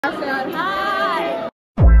Hi!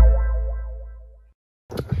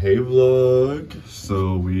 Hey vlog!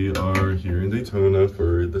 So we are here in Daytona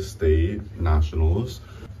for the State Nationals.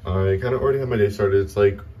 I kind of already had my day started. It's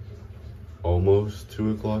like almost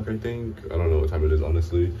 2 o'clock, I think. I don't know what time it is,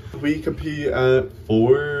 honestly. We compete at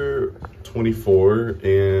 4:24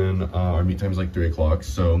 and our meet time is like 3 o'clock.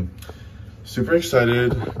 So super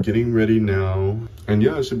excited, getting ready now. And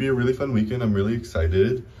yeah, it should be a really fun weekend. I'm really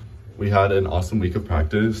excited. We had an awesome week of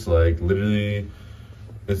practice. Like literally,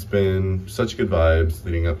 it's been such good vibes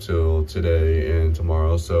leading up till today and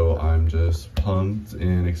tomorrow. So I'm just pumped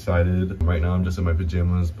and excited. Right now I'm just in my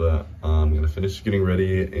pajamas, but I'm gonna finish getting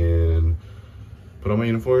ready and put on my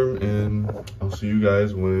uniform, and I'll see you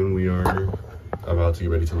guys when we are about to get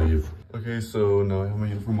ready to leave. Okay, so now I have my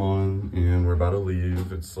uniform on and we're about to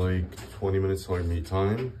leave. It's like 20 minutes till our meet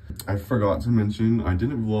time. I forgot to mention, I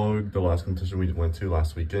didn't vlog the last competition we went to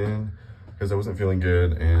last weekend because I wasn't feeling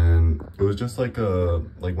good, and it was just like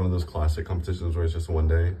one of those classic competitions where it's just one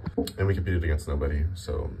day and we competed against nobody,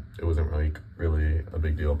 so it wasn't like really a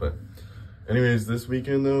big deal. But anyways, this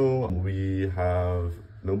weekend though, we have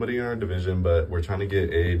nobody in our division, but we're trying to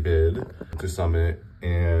get a bid to Summit,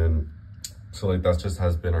 and so like that's just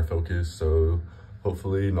has been our focus. So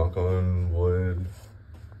hopefully, knock on wood,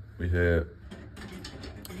 we hit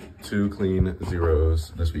 2 clean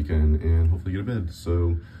zeros this weekend and hopefully get a bid.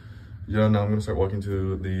 So yeah, now I'm gonna start walking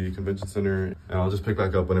to the convention center, and I'll just pick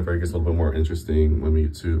back up whenever it gets a little bit more interesting when we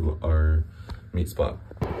get to our meet spot.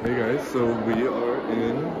 Hey guys, so we are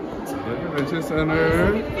in the convention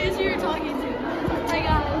center. Here's who you're talking to. Hi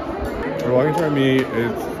guys. We're walking to our meet.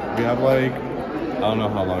 We have like, I don't know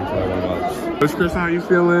how long till I warm up. Miss Chris, how you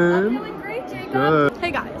feeling? I'm feeling great, Jacob. Good.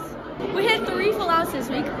 Hey guys, we hit 3 full outs this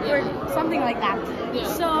week, or something like that. Yeah.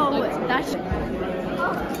 So that's.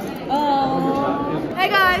 Hey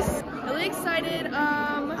guys, really excited.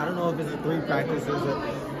 I don't know if it's a 3 practices.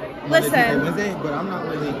 Listen, Wednesday, but I'm not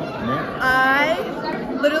really. I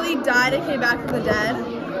literally died and came back from the dead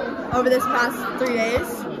over this past 3 days.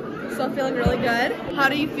 So I'm feeling really good. How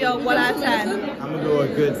do you feel? 1 out of 10? I'm gonna go a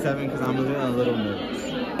good 7 because I'm a little nervous.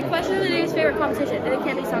 The question of the day is favorite competition, and it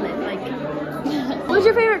can't be Summit. Like, what's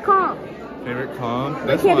your favorite comp? Favorite comp?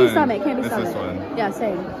 It can't be Summit. Can't be Summit. This one. Yeah,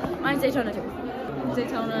 same. Mine's Daytona too.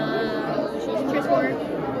 Daytona. Cheer sport.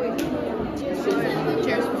 Cheer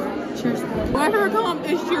sport. Cheer sport. My favorite comp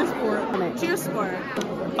is cheer sport. Cheer sport.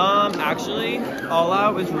 Actually, All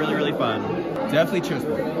Out was really fun. Definitely cheer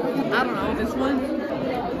sport. I don't know, this one.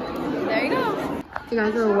 There you go. You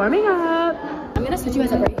guys are warming up. I'm gonna switch you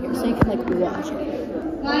guys up right here so you can like watch it.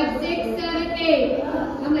 5, 6, 7, 8.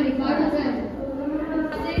 How many? 5 or 10?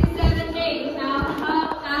 6, 7, 8. Out,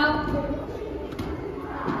 up, out.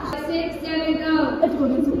 6, 7, go. Let's go.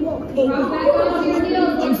 Drop back onto your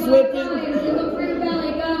heels. I'm slipping. Single free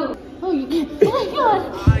belly, go. Oh, you can't. Oh my god.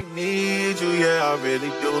 I need you, yeah, I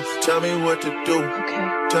really do. Tell me what to do.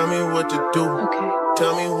 Okay. Tell me what to do. Okay.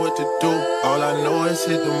 Tell me what to do. All I know is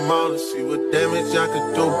hit the mall and see what damage I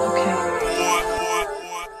could do. Okay.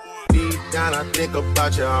 Deep down, I think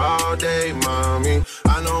about you all day, mommy.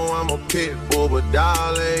 I know I'm a pit bull, but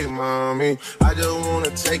darling, mommy, I just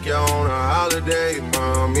wanna take you on a holiday,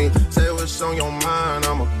 mommy. Say what's on your mind,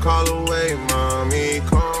 I'ma call away, mommy.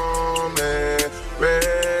 Come and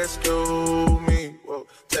rescue me. Whoa,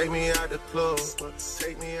 take me out the club,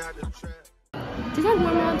 take me out the trap. Just had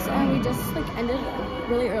warm-ups and we just like ended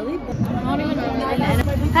really early. But I don't even know.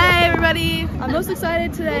 Hey everybody! I'm most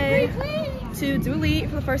excited today to do elite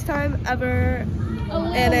for the first time ever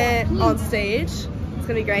in it on stage. It's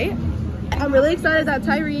gonna be great. I'm really excited that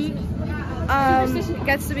Tyreek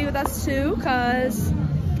gets to be with us too, because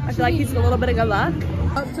I feel like he's a little bit of good luck.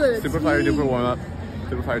 Super fire duper warm up.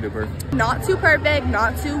 Super fire duper. Not too perfect,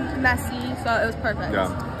 not too messy, so it was perfect.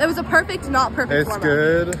 Yeah. It was a perfect, not perfect It's warm-up.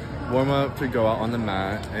 good warm up to go out on the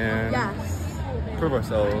mat and Yes. prove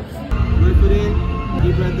ourselves. Right foot in,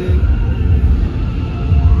 deep breath in.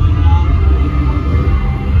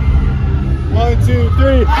 1, 2,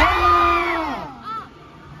 3.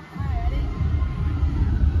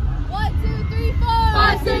 1, 2, 3, 4.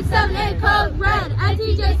 5, 6, 7, 8. Code red.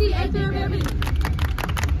 ITJC, 8 0 baby.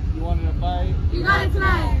 You wanted to fight? You got it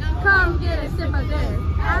tonight. Come get a sip of this.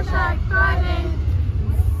 Hashtag thriving.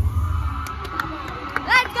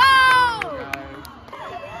 Let's go!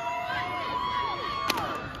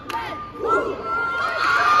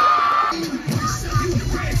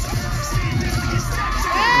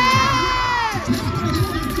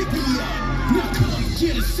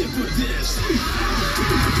 Get a sip of this.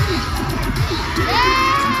 Hey!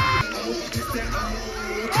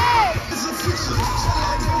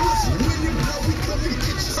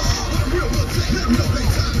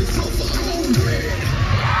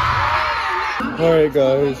 Alright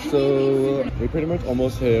guys, so we pretty much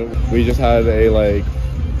almost hit. We just had a like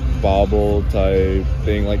bobble type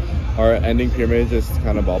thing, like our ending pyramid just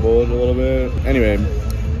kind of bobbled a little bit. Anyway,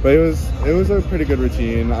 but it was a pretty good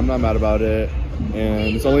routine. I'm not mad about it.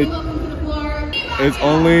 And it's only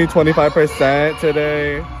 25%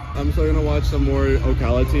 today. I'm still gonna watch some more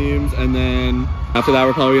Ocala teams, and then after that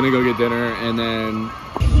we're probably gonna go get dinner and then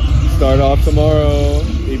start off tomorrow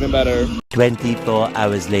even better. 24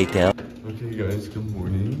 hours later. Okay guys, good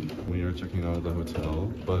morning. We are checking out of the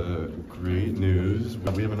hotel, but great news.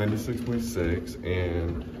 We have a 96.6,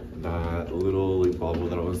 and that little like bobble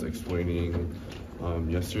that I was explaining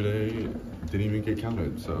yesterday didn't even get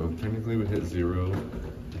counted. So technically we hit 0,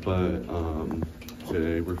 but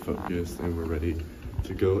today we're focused and we're ready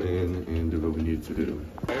to go in and do what we need to do.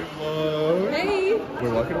 Hey!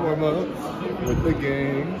 We're walking warm up with the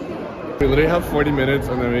gang. We literally have 40 minutes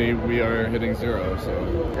and then we are hitting 0, so.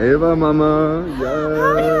 Ava mama,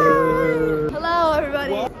 yeah! Hello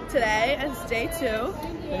everybody. Today is day 2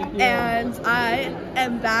 and I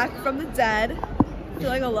am back from the dead.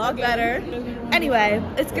 Feeling a lot better. Anyway,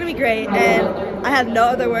 it's gonna be great and I have no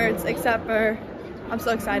other words except for I'm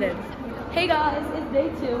so excited. Hey guys, it's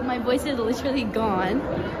day 2. My voice is literally gone.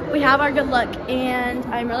 We have our good luck and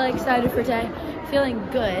I'm really excited for today. Feeling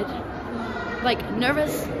good. Like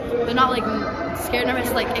nervous, but not like scared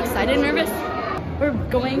nervous, like excited nervous. We're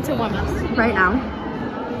going to warm up right now.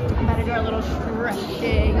 I'm about to do our little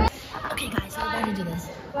stretching. Okay guys, I'm about to do this.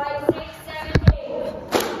 5, 6, 7, 8.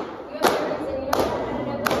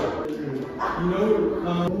 Oh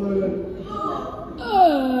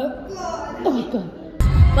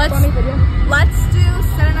my god. Let's do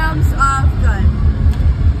synonyms of good.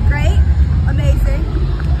 Great, amazing,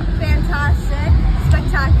 fantastic,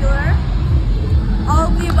 spectacular. All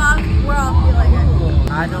of the above, we're all feeling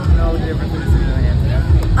it. I don't know the difference between synonym and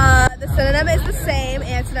antonym. The synonym is the same,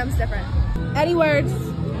 antonym's different. Any words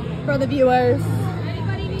for the viewers?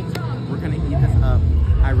 We're gonna eat this up.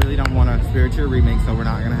 I really don't want a spiritual remake, so we're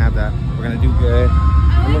not gonna have that. We're gonna do good,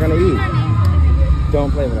 and we're gonna eat.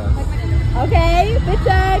 Don't play with us. Okay, fit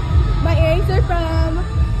check. My earrings are from,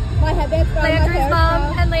 my headband's from, Landry's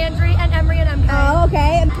mom, and Landry, and Emery, and MK. Oh,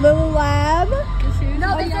 okay, and Lululab.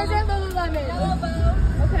 No, this isn't Lululemon.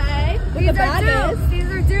 Okay. These are dupes. These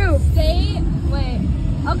are dupes. Wait.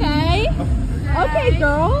 Okay. Okay,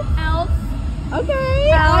 girl. Elf. Okay.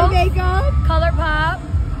 Elf. Eye makeup. ColourPop.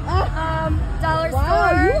 Dollar Wow,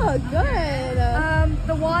 Store. you look good.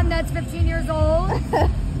 The one that's 15 years old.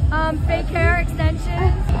 Fake hair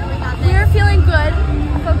extensions. We're feeling good.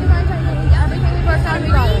 Focus on trying to eat everything we worked on. We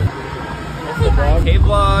got it. Hey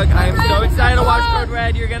vlog, I am so excited to watch Coed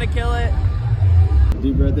Red. You're gonna kill it.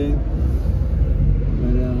 Deep breath in.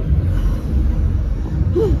 Right out.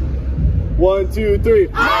 1, 2, 3.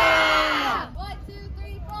 Ah! 1, 2,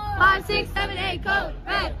 3, 4. 5, 6, 7, 8. Coed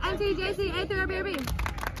Red. MTJC. A through BRB.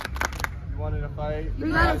 You wanted to fight? We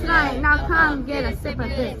got it tonight. Now come get a sip of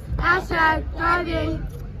this. Hashtag driving.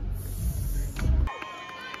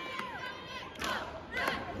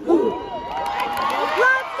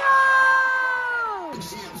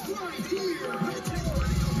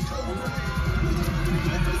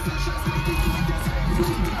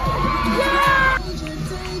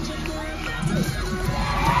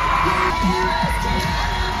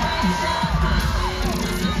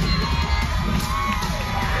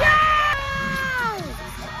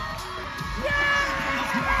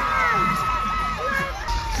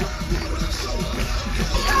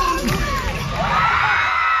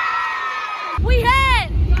 We hit!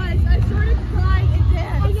 Guys, I started crying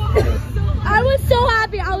again. I was so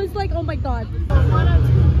happy. I was like, oh my god. Yes,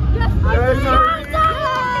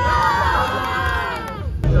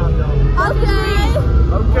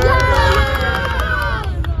 okay.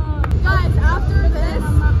 Guys, after this,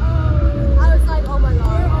 I was like, oh my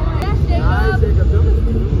god.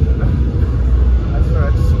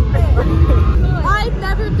 I've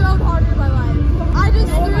never thrown harder in my life. I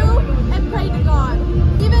just threw and prayed to God.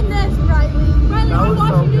 Even this, Riley, I'm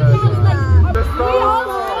watching you guys like,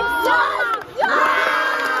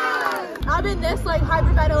 I'm in this like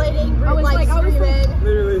hyperventilating, like screaming.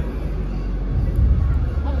 Literally.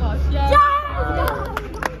 Oh gosh, yeah.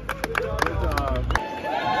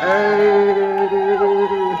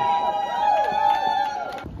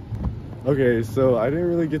 Okay, so I didn't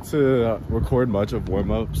really get to record much of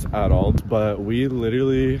warm-ups at all, but we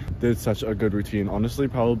literally did such a good routine. Honestly,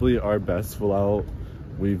 probably our best full out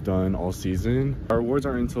we've done all season. Our awards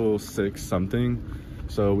aren't until 6 something,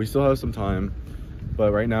 so we still have some time.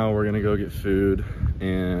 But right now we're gonna go get food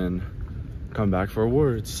and come back for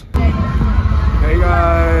awards. Hey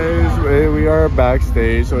guys, we are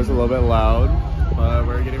backstage, so it's a little bit loud. but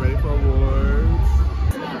we're getting ready for awards.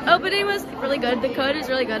 Opening was really good. The Coed was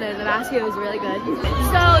really good, and the basket was really good.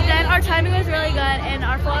 So then our timing was really good, and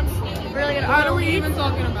our flops really good. What are we even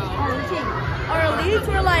talking about? Our leads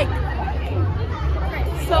were like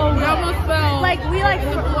so We almost fell. like we like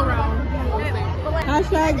all around.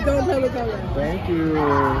 Hashtag don't play with color. Thank you.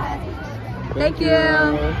 Thank you.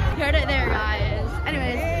 Heard it there, guys.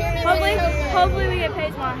 Anyways, hopefully we get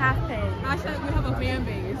paid tomorrow, half paid. Hashtag we have a fan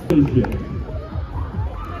base.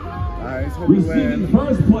 Nice, hope we Receiving win.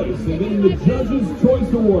 first place and getting the Judges'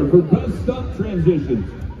 Choice Award for Best Stunt Transitions.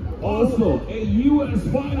 Also, a U.S.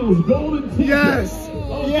 Finals Golden Ticket. Yes!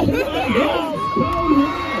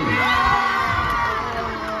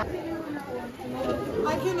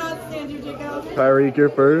 I cannot stand you, Jacob. Tyreek, your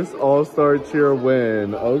first All-Star Cheer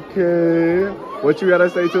win. Okay. What you gotta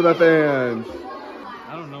say to the fans?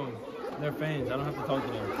 I don't know. They're fans. I don't have to talk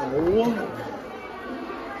to them.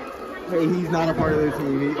 Hey, he's not a part of their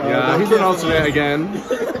team. Yeah, he's an alternate again.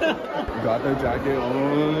 Got their jacket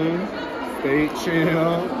on. State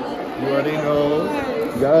champ. You already know.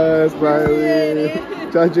 Yes,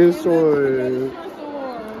 Riley. Judge's choice.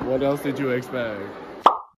 What else did you expect?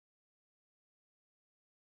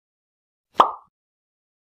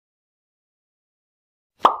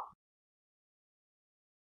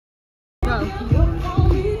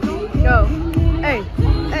 Go. Hey.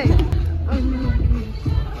 Hey.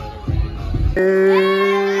 Hey.